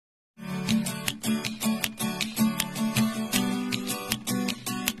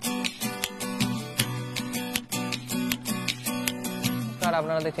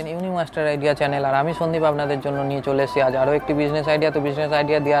আপনারা দেখছেন ইউনিমাস্টার idea channel আর আমি সন্দীপ আপনাদের জন্য নিয়ে চলে এসেছি আজ আরও একটি বিজনেস আইডিয়া। তো বিজনেস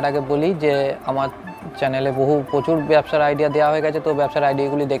আইডিয়া দেওয়ার আগে বলি যে আমার চ্যানেলে প্রচুর ব্যবসার আইডিয়া দেওয়া হয়ে গেছে, তো ব্যবসার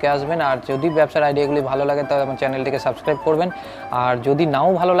আইডিয়াগুলি দেখে আসবেন। আর যদি ব্যবসার আইডিয়াগুলি ভালো লাগে তাহলে আমার চ্যানেলটিকে সাবস্ক্রাইব করবেন, আর যদি নাও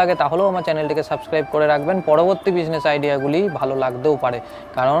ভালো লাগে তাহলেও আমার চ্যানেলটিকে সাবস্ক্রাইব করে রাখবেন। পরবর্তী বিজনেস আইডিয়াগুলি ভালো লাগতেও পারে,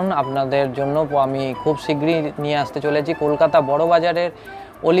 কারণ আপনাদের জন্য আমি খুব শীঘ্রই নিয়ে আসতে চলেছি কলকাতা বড় বাজারের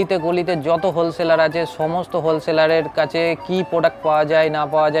অলিতে গলিতে যত হোলসেলার আছে সমস্ত হোলসেলারের কাছে কি প্রোডাক্ট পাওয়া যায় না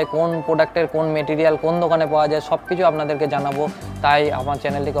পাওয়া যায়, কোন প্রোডাক্টের কোন মেটেরিয়াল কোন দোকানে পাওয়া যায় সব কিছু আপনাদেরকে জানাবো। তাই আমার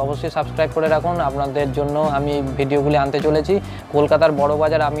চ্যানেলটিকে অবশ্যই সাবস্ক্রাইব করে রাখুন। আপনাদের জন্য আমি ভিডিওগুলি আনতে চলেছি। কলকাতার বড়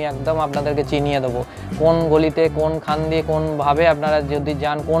বাজার আমি একদম আপনাদেরকে চিনিয়ে দেবো, কোন গলিতে কোন খান দিয়ে কোনভাবে আপনারা যদি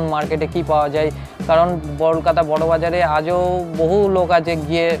যান কোন মার্কেটে কি পাওয়া যায়। কারণ কলকাতা বড় বাজারে আজও বহু লোক আছে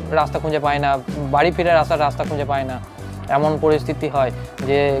গিয়ে রাস্তা খুঁজে পায় না, বাড়ি ফিরে আসার রাস্তা খুঁজে পায় না, এমন পরিস্থিতি হয়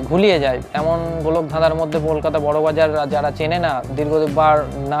যে ঘুলিয়ে যায়। এমন গোলক ধাঁধার মধ্যে কলকাতা বড় বাজার যারা চেনে না, দীর্ঘবার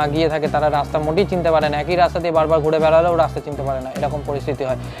না গিয়ে থাকে, তারা রাস্তা মোটেই চিনতে পারে না, একই রাস্তা দিয়ে বারবার ঘুরে বেড়ালেও রাস্তা চিনতে পারে না, এরকম পরিস্থিতি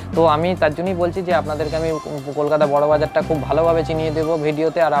হয়। তো আমি তার জন্যই বলছি যে আপনাদেরকে আমি কলকাতা বড় বাজারটা খুব ভালোভাবে চিনিয়ে দেবো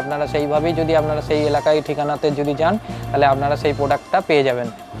ভিডিওতে, আর আপনারা সেইভাবেই যদি আপনারা সেই এলাকায় ঠিকানাতে যদি যান তাহলে আপনারা সেই প্রোডাক্টটা পেয়ে যাবেন।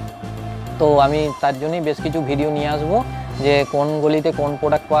 তো আমি তার জন্যই বেশ কিছু ভিডিও নিয়ে আসবো যে কোন গলিতে কোন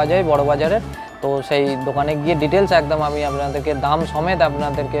প্রোডাক্ট পাওয়া যায় বড় বাজারের। তো সেই দোকানে গিয়ে ডিটেলস একদম আমি আপনাদেরকে দাম সমেত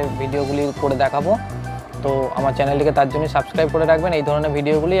আপনাদেরকে ভিডিওগুলি করে দেখাবো। তো আমার চ্যানেলটিকে তার জন্যই সাবস্ক্রাইব করে রাখবেন। এই ধরনের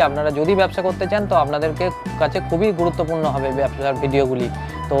ভিডিওগুলি আপনারা যদি ব্যবসা করতে চান তো আপনাদেরকে কাছে খুবই গুরুত্বপূর্ণ হবে ব্যবসার ভিডিওগুলি।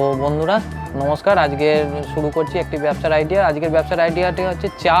 তো বন্ধুরা নমস্কার, আজকে শুরু করছি একটি ব্যবসার আইডিয়া। আজকের ব্যবসার আইডিয়াটি হচ্ছে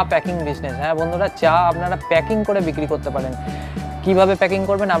চা প্যাকিং বিজনেস। হ্যাঁ বন্ধুরা, চা আপনারা প্যাকিং করে বিক্রি করতে পারেন। কিভাবে প্যাকিং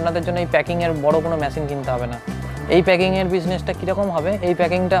করবেন? আপনাদের জন্য এই প্যাকিংয়ের বড় কোনো মেশিন কিনতে হবে না। এই প্যাকিংয়ের বিজনেসটা কীরকম হবে? এই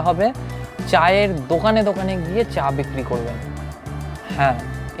প্যাকিংটা হবে চায়ের দোকানে দোকানে গিয়ে চা বিক্রি করবেন। হ্যাঁ,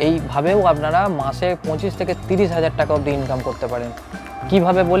 এইভাবেও আপনারা মাসে 25 থেকে 30 হাজার টাকা অবধি ইনকাম করতে পারেন।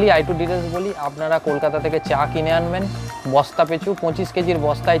 কিভাবে বলি, টু ডিটেলস বলি। আপনারা কলকাতা থেকে চা কিনে আনবেন, বস্তা পিছু 25 কেজির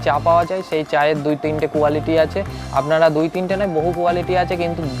বস্তায় চা পাওয়া যায়। সেই চায়ের 2-3টে কোয়ালিটি আছে, আপনারা 2-3টে নয় বহু কোয়ালিটি আছে।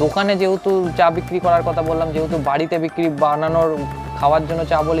 কিন্তু দোকানে যেহেতু চা বিক্রি করার কথা বললাম, যেহেতু বাড়িতে বিক্রি বানানোর খাওয়ার জন্য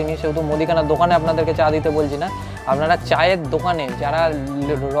চা বলিনি, সেহেতু মুদিখানার দোকানে আপনাদেরকে চা দিতে বলছি না। আপনারা চায়ের দোকানে, যারা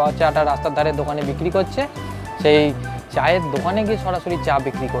র চাটা রাস্তার ধারে দোকানে বিক্রি করছে, সেই চায়ের দোকানে গিয়ে সরাসরি চা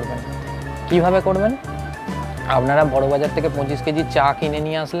বিক্রি করবেন। কিভাবে করবেন? আপনারা বড় বাজার থেকে 25 কেজি চা কিনে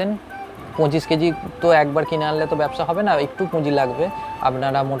নিয়ে আসলেন। 25 কেজি তো একবার কিনে আনলে তো ব্যবসা হবে না, একটু পুঁজি লাগবে।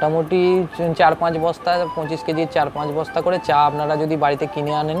 আপনারা মোটামুটি 4-5 বস্তা, 25 কেজির 4-5 বস্তা করে চা আপনারা যদি বাড়িতে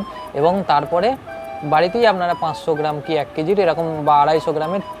কিনে আনেন এবং তারপরে বাড়িতেই আপনারা 500 গ্রাম কি 1 কেজির এরকম বা 250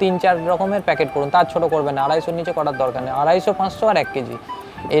 গ্রামের 3-4 রকমের প্যাকেট করুন। তার ছোটো করবেন না, 250 নিচে করার দরকার নেই। 250, 500 আর 1 কেজি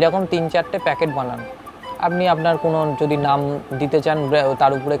এইরকম 3-4টে প্যাকেট বানান। আপনি আপনার কোনো যদি নাম দিতে চান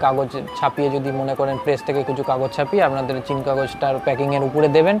তার উপরে কাগজ ছাপিয়ে, যদি মনে করেন প্রেস থেকে কিছু কাগজ ছাপিয়ে আপনাদের চিন কাগজটার প্যাকিংয়ের উপরে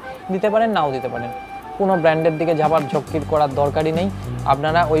দেবেন, দিতে পারেন নাও দিতে পারেন। কোনো ব্র্যান্ডের দিকে ঝাপার ঝক্কির করার দরকারই নেই।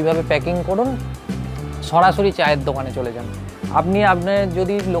 আপনারা ওইভাবে প্যাকিং করুন, সরাসরি চায়ের দোকানে চলে যান। আপনি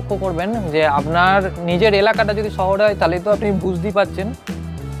যদি লক্ষ্য করবেন যে আপনার নিজের এলাকাটা যদি শহরে হয় তাহলে তো আপনি বুঝতেই পারছেন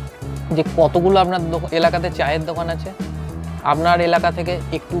যে কতগুলো আপনার এলাকাতে চায়ের দোকান আছে। আপনার এলাকা থেকে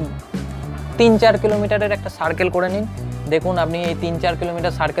একটু 3-4 কিলোমিটারের একটা সার্কেল করে নিন, দেখুন আপনি এই 3-4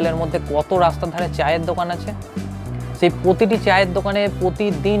 কিলোমিটার সার্কেলের মধ্যে কত রাস্তার ধারে চায়ের দোকান আছে। সেই প্রতিটি চায়ের দোকানে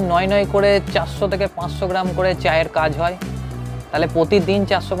প্রতিদিন 9 করে 400 থেকে 500 গ্রাম করে চায়ের কাজ হয়। তাহলে প্রতিদিন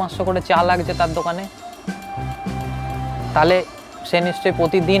 400-500 করে চা লাগছে তার দোকানে। তাহলে সে নিশ্চয়ই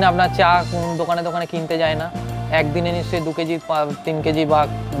প্রতিদিন আপনার চা দোকানে দোকানে কিনতে যায় না। একদিনে নিশ্চয়ই 2 কেজি 3 কেজি বা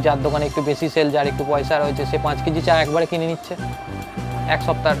যার দোকানে একটু বেশি সেল, যার একটু পয়সা রয়েছে, সে 5 কেজি চা একবারে কিনে নিচ্ছে। 1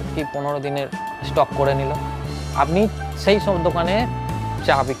 সপ্তাহ কি 15 দিনের স্টক করে নিল। আপনি সেই সব দোকানে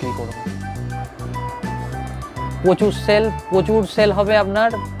চা বিক্রি করুন, প্রচুর সেল হবে আপনার।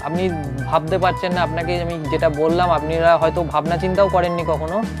 আপনি ভাবতে পারছেন না, আপনাকে আমি যেটা বললাম আপনারা হয়তো ভাবনা চিন্তাও করেননি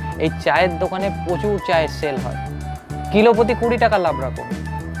কখনো। এই চায়ের দোকানে প্রচুর চায়ের সেল হয়। কিলো প্রতি 20 টাকা লাভ রাখুন,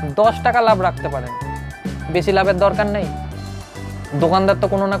 10 টাকা লাভ রাখতে পারেন, বেশি লাভের দরকার নেই। দোকানদার তো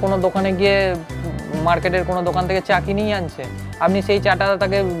কোনো না কোনো দোকানে গিয়ে মার্কেটের কোনো দোকান থেকে চা কিনেই আনছে। আপনি সেই চাটা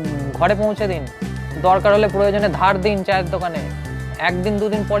তাকে ঘরে পৌঁছে দিন, দরকার হলে প্রয়োজনে ধার দিন চায়ের দোকানে। 1-2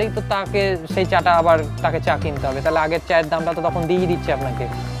 দিন পরেই তো তাকে সেই চাটা আবার তাকে চা কিনতে হবে, তাহলে আগের চায়ের দামটা তো তখন দিয়েই দিচ্ছে আপনাকে,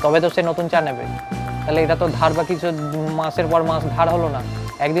 তবে তো সে নতুন চা নেবে। তাহলে এটা তো ধার বা কিছু মাসের পর মাস ধার হলো না।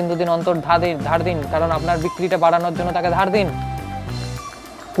 1-2 দিন অন্তর ধার দিন, কারণ আপনার বিক্রিটা বাড়ানোর জন্য তাকে ধার দিন।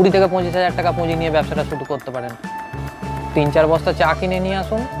 20 থেকে 25 হাজার টাকা পুঁজি নিয়ে ব্যবসাটা শুরু করতে পারেন। 3-4 বস্তা চা কিনে নিয়ে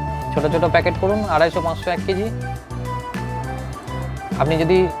আসুন, ছোট ছোট প্যাকেট করুন, 250, 500, 1 কেজি। আপনি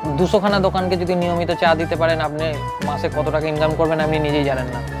যদি 200খানা দোকানকে যদি নিয়মিত চা দিতে পারেন, আপনি মাসে কত টাকা ইনকাম করবেন আপনি নিজেই জানেন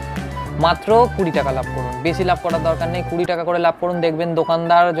না। মাত্র 20 টাকা লাভ করুন, বেশি লাভ করার দরকার নেই। 20 টাকা করে লাভ করুন। দেখবেন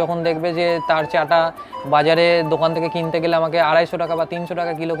দোকানদার যখন দেখবে যে তার চাটা বাজারে দোকান থেকে কিনতে গেলে আমাকে 250 টাকা বা 300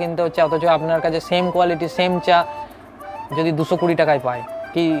 টাকা কিলো কিনতে হচ্ছে, অথচ আপনার কাছে সেম কোয়ালিটি সেম চা যদি 220 টাকায় পায়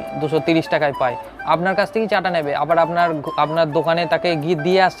কি 230 টাকায় পায়, আপনার কাছ থেকেই চাটা নেবে। আবার আপনার দোকানে তাকে গিয়ে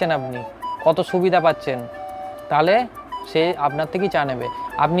দিয়ে আসছেন, আপনি কত সুবিধা পাচ্ছেন, তাহলে সে আপনার থেকেই চা নেবে।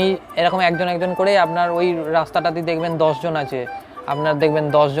 আপনি এরকম একজন করে আপনার ওই রাস্তাটাতে দেখবেন 10 জন আছে, আপনার দেখবেন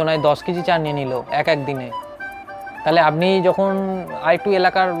 10 জনায় 10 কেজি চা নিয়ে নিল এক দিনে। তাহলে আপনি যখন আরেকটু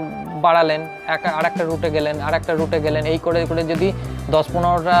এলাকার বাড়ালেন, আরেকটা রুটে গেলেন, এই করে যদি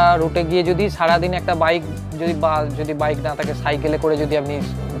 10-15টা রুটে গিয়ে যদি সারাদিন একটা বাইক যদি বাইক না থাকে সাইকেলে করে যদি আপনি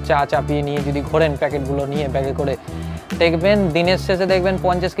চা চাপিয়ে নিয়ে যদি ঘোরেন প্যাকেটগুলো নিয়ে ব্যাগে করে, দেখবেন দিনের শেষে দেখবেন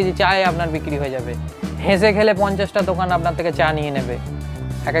 50 কেজি চায় আপনার বিক্রি হয়ে যাবে। হেসে খেলে 50টা দোকান আপনার থেকে চা নিয়ে নেবে।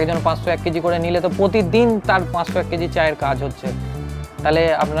 একজন 501 কেজি করে নিলে তো প্রতিদিন তার 501 কেজি চায়ের কাজ হচ্ছে। তাহলে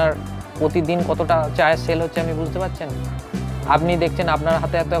আপনার প্রতিদিন কতটা চায়ের সেল হচ্ছে আপনি বুঝতে পারছেন। আপনি দেখছেন আপনার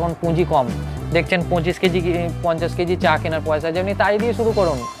হাতে এত এখন পুঁজি কম, দেখছেন 50 কেজি চা কেনার পয়সা যে আপনি তাই দিয়ে শুরু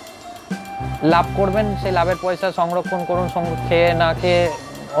করুন, লাভ করবেন। সেই লাভের পয়সা সংরক্ষণ করুন, খেয়ে না খেয়ে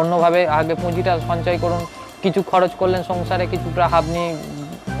অন্যভাবে আগে পুঁজিটা সঞ্চয় করুন। কিছু খরচ করলেন সংসারে, কিছুটা আপনি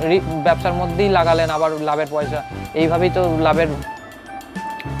ব্যবসার মধ্যেই লাগালেন, আবার লাভের পয়সা। এইভাবেই তো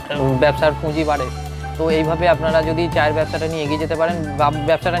ব্যবসার পুঁজি বাড়ে। তো এইভাবে আপনারা যদি চায়ের ব্যবসাটা নিয়ে এগিয়ে যেতে পারেন,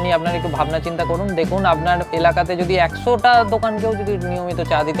 ব্যবসাটা নিয়ে আপনারা একটু ভাবনা চিন্তা করুন। দেখুন আপনার এলাকাতে যদি 100টা দোকানকেও যদি নিয়মিত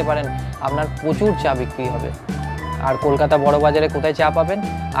চা দিতে পারেন, আপনার প্রচুর চা বিক্রি হবে। আর কলকাতা বড় বাজারে কোথায় চা পাবেন?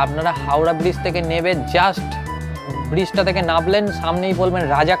 আপনারা হাওড়া ব্রিজ থেকে নেবে, জাস্ট ব্রিজটা থেকে নামলেন, সামনেই বলবেন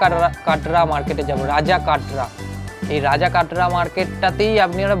রাজা কাটরা মার্কেটে যাব। রাজা কাটরা, এই রাজা কাটরা মার্কেটটাতেই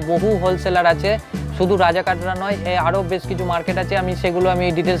আপনারা বহু হোলসেলার আছে। শুধু রাজা কাটরা নয়, আরও বেশ কিছু মার্কেট আছে, সেগুলো আমি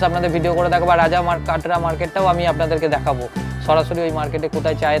ডিটেলস আপনাদের ভিডিও করে দেখাবো। রাজা কাটরা মার্কেটটাও আমি আপনাদেরকে দেখাবো সরাসরি ওই মার্কেটে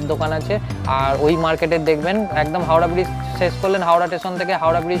কোথায় চায়ের দোকান আছে। আর ওই মার্কেটে দেখবেন একদম হাওড়া ব্রিজ শেষ করলেন, হাওড়া স্টেশন থেকে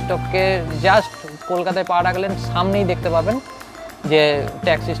হাওড়া ব্রিজটাকে জাস্ট কলকাতায় পা রাখলেন, সামনেই দেখতে পাবেন যে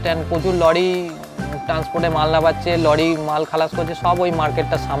ট্যাক্সি স্ট্যান্ড, প্রচুর লরি ট্রান্সপোর্টে মাল নামাচ্ছে, লরি মাল খালাস করছে, সব ওই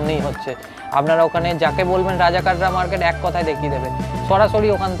মার্কেটটার সামনেই হচ্ছে। আপনারা ওখানে যাকে বলবেন রাজা কাটরা মার্কেট, এক কথায় দেখিয়ে দেবে। সরাসরি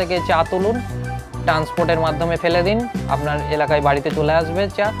ওখান থেকে চা তুলুন, ট্রান্সপোর্টের মাধ্যমে ফেলে দিন, আপনার এলাকায় বাড়িতে চলে আসবে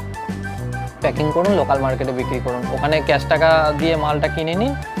চা, প্যাকিং করুন, লোকাল মার্কেটে বিক্রি করুন। ওখানে ক্যাশ টাকা দিয়ে মালটা কিনে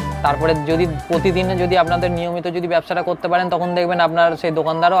নিন। তারপরে যদি প্রতিদিনে যদি আপনাদের নিয়মিত যদি ব্যবসাটা করতে পারেন, তখন দেখবেন আপনার সেই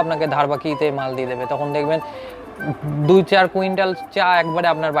দোকানদারও আপনাকে ধার বাকিতে মাল দিয়ে দেবে। তখন দেখবেন 2-4 কুইন্টাল চা একবারে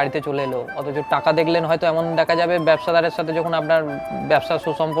আপনার বাড়িতে চলে এলো। অথচ টাকা দেখলেন হয়তো এমন দেখা যাবে ব্যবসাদারের সাথে যখন আপনার ব্যবসার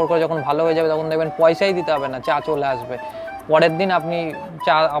সুসম্পর্ক যখন ভালো হয়ে যাবে, তখন দেখবেন পয়সাই দিতে হবে না, চা চলে আসবে। পরের দিন আপনি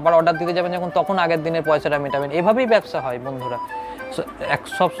চা আবার অর্ডার দিতে যাবেন যখন, তখন আগের দিনের পয়সাটা মেটাবেন। এভাবেই ব্যবসা হয় বন্ধুরা।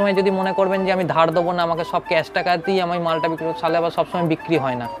 সবসময় যদি মনে করবেন যে আমি ধার দেবো না, আমাকে সব ক্যাশ টাকা দিয়েই আমি মালটা বিক্রি করবো, তাহলে আবার সবসময় বিক্রি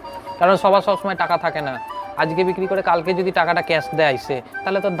হয় না। কারণ সবার সবসময় টাকা থাকে না। আজকে বিক্রি করে কালকে যদি টাকাটা ক্যাশ দেয় সে,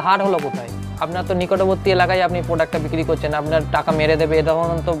 তাহলে তো ধার হলো কোথায়? আপনার তো নিকটবর্তী এলাকায় আপনি প্রোডাক্টটা বিক্রি করছেন, আপনার টাকা মেরে দেবে এটা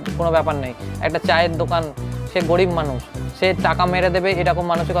তো কোনো ব্যাপার নেই। একটা চায়ের দোকান, সে গরিব মানুষ, সে টাকা মেরে দেবে এরকম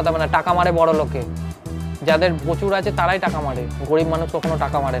মানসিকতা হবে না। টাকা মারে বড় লোকে, যাদের প্রচুর আছে তারাই টাকা মারে, গরিব মানুষ কখনো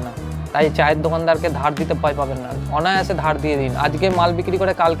টাকা মারে না। তাই চায়ের দোকানদারকে ধার দিতে ভয় পাবেন না, অনায়াসে ধার দিয়ে দিন। আজকে মাল বিক্রি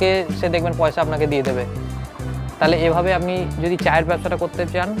করে কালকে সে দেখবেন পয়সা আপনাকে দিয়ে দেবে। তাহলে এভাবে আপনি যদি চায়ের ব্যবসাটা করতে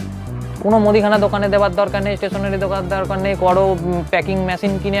চান, কোনো মুদিখানা দোকানে দেওয়ার দরকার নেই, স্টেশনারি দোকান দরকার নেই, বড় প্যাকিং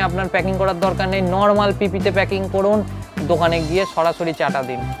মেশিন কিনে আপনার প্যাকিং করার দরকার নেই। নর্মাল পিপিতে প্যাকিং করুন, দোকানে গিয়ে সরাসরি চাটা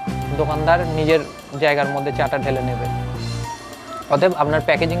দিন, দোকানদার নিজের জায়গার মধ্যে চাটা ঢেলে নেবে। অতএব আপনার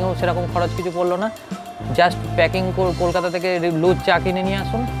প্যাকেজিংয়েও সেরকম খরচ কিছু পড়লো না। জাস্ট প্যাকিং কলকাতা থেকে লুজ চা কিনে নিয়ে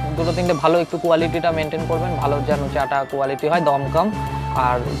আসুন, 2-3টে ভালো একটু কোয়ালিটিটা মেনটেন করবেন, ভালো যেন চাটা কোয়ালিটি হয়, দম কম।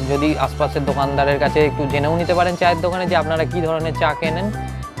 আর যদি আশপাশের দোকানদারের কাছে একটু জেনেও নিতে পারেন চায়ের দোকানে যে আপনারা কী ধরনের চা কেনেন,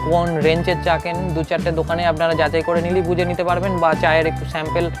 কোন রেঞ্জের চা কেনেন, 2-4টে দোকানে আপনারা যাচাই করে নিলেই বুঝে নিতে পারবেন। বা চায়ের একটু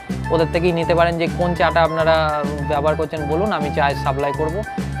স্যাম্পেল ওদের থেকেই নিতে পারেন যে কোন চাটা আপনারা ব্যবহার করছেন বলুন, আমি চায়ের সাপ্লাই করব।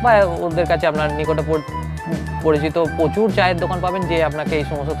 বা ওদের কাছে আপনার নিকটে পরিচিত প্রচুর চায়ের দোকান পাবেন যে আপনাকে এই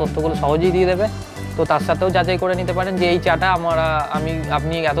সমস্ত তথ্যগুলো সহজেই দিয়ে দেবে। তো তার সাথেও যাচাই করে নিতে পারেন যে এই চাটা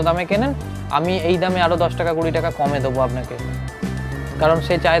আপনি এত দামে কেনেন, আমি এই দামে আরও 10 টাকা 20 টাকা কমে দেবো আপনাকে। কারণ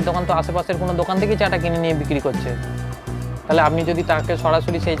সেই চায়ের দোকান তো আশেপাশের কোনো দোকান থেকেই চাটা কিনে নিয়ে বিক্রি করছে। তাহলে আপনি যদি তাকে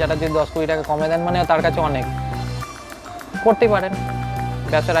সরাসরি সেই চাটা যদি 10-20 টাকা কমে দেন, মানে তার কাছে অনেক করতেই পারেন।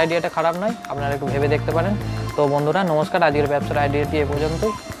 ব্যবসার আইডিয়াটা খারাপ নয়, আপনারা একটু ভেবে দেখতে পারেন। তো বন্ধুরা নমস্কার, আজকের ব্যবসার আইডিয়াটি এ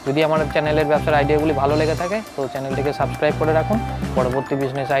পর্যন্তই। যদি আমার চ্যানেলের ব্যবসার আইডিয়াগুলি ভালো লেগে থাকে তো চ্যানেলটিকে সাবস্ক্রাইব করে রাখুন। পরবর্তী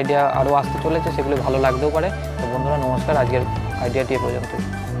বিজনেস আইডিয়া আরও আসতে চলেছে, সেগুলি ভালো লাগতেও পারে। তো বন্ধুরা নমস্কার, আজকের আইডিয়াটি এ পর্যন্তই।